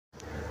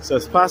So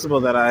it's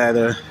possible that I'm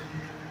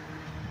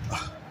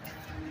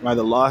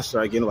either lost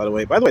or I gained a lot of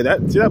weight. By the way,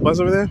 see that bus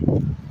over there?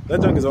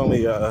 That junk is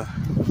only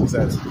 50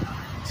 cents.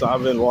 So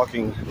I've been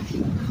walking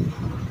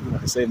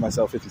to save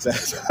myself 50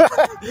 cents.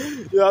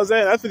 You know what I'm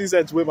saying? That's 50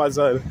 cents with my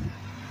son.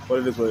 But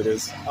it is what it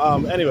is.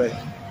 Anyway,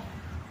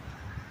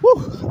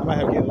 I might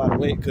have gained a lot of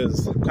weight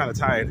because I'm kind of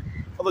tired.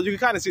 Although you can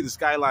kind of see the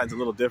skyline's a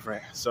little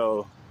different.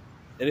 So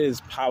it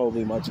is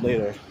probably much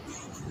later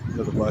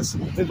for the bus.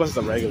 This bus is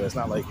a regular. It's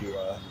not like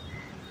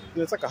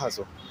it's like a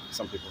hustle for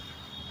some people.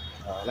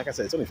 Like I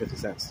said, it's only 50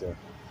 cents still.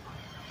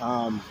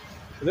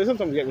 There's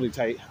sometimes we get really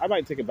tight. I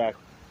might take it back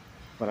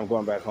when I'm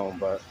going back home,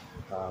 but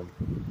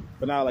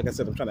now, like I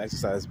said, I'm trying to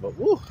exercise. But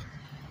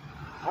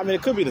I mean,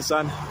 it could be the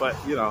sun, but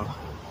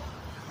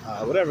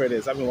whatever it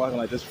is, I've been walking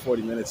like this for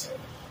 40 minutes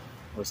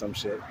or some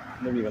shit,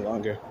 maybe even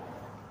longer.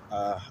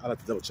 I'll have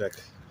to double check.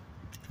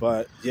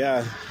 But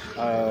yeah,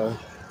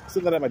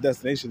 still not at my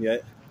destination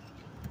yet.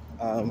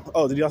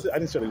 Oh, did you also? I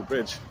didn't show you the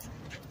bridge.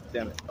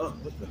 Damn it! Oh,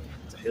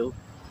 it's a hill.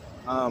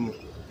 I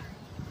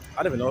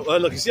don't even know.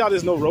 Look, you see how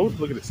there's no road?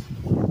 Look at this.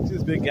 See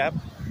this big gap?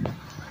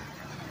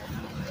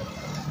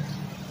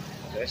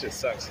 That shit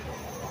sucks.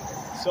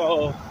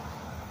 So,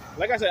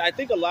 like I said, I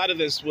think a lot of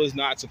this was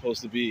not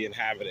supposed to be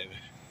inhabited,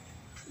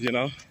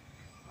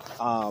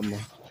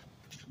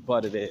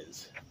 but it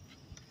is.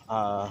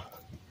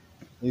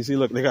 You see,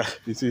 look,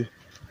 you see,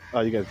 oh,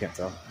 you guys can't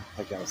tell.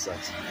 That camera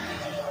sucks.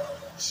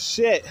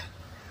 Shit.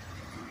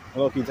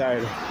 I'm low-key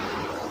tired.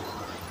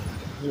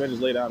 You might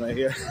just lay down right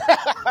here.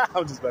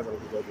 I'm just messing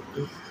with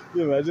you. Can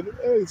you imagine?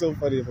 It's so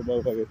funny if a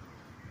motherfucker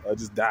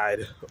just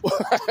died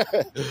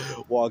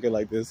walking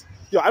like this.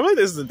 Yo, I think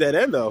this is a dead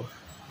end, though.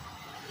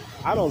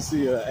 I don't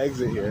see an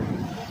exit here.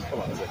 Come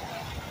on a second.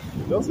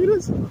 You don't see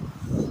this?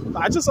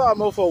 I just saw a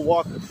mofo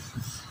walk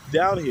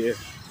down here.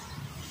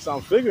 So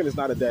I'm figuring it's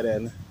not a dead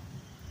end.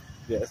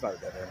 Yeah, it's not a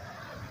dead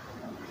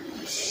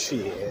end.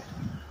 Shit.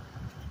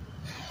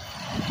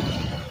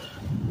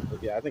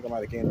 But yeah, I think I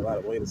might have gained a lot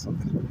of weight or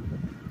something.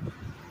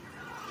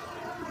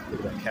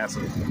 Look at that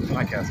castle.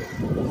 Not castle.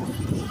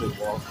 It's a big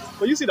wall.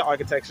 But you see the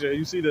architecture.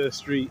 You see the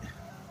street.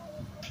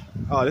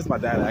 Oh, this is my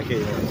data. I can't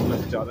even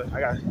look at y'all. I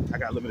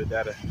got limited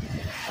data.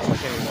 I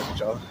can't even look at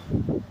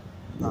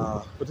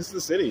y'all. But this is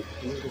the city.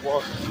 This is the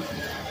walk.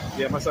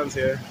 Yeah, my son's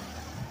here.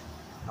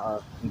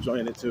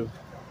 Enjoying it too.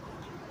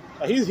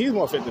 He's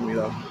more fit than me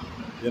though.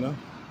 Anyway.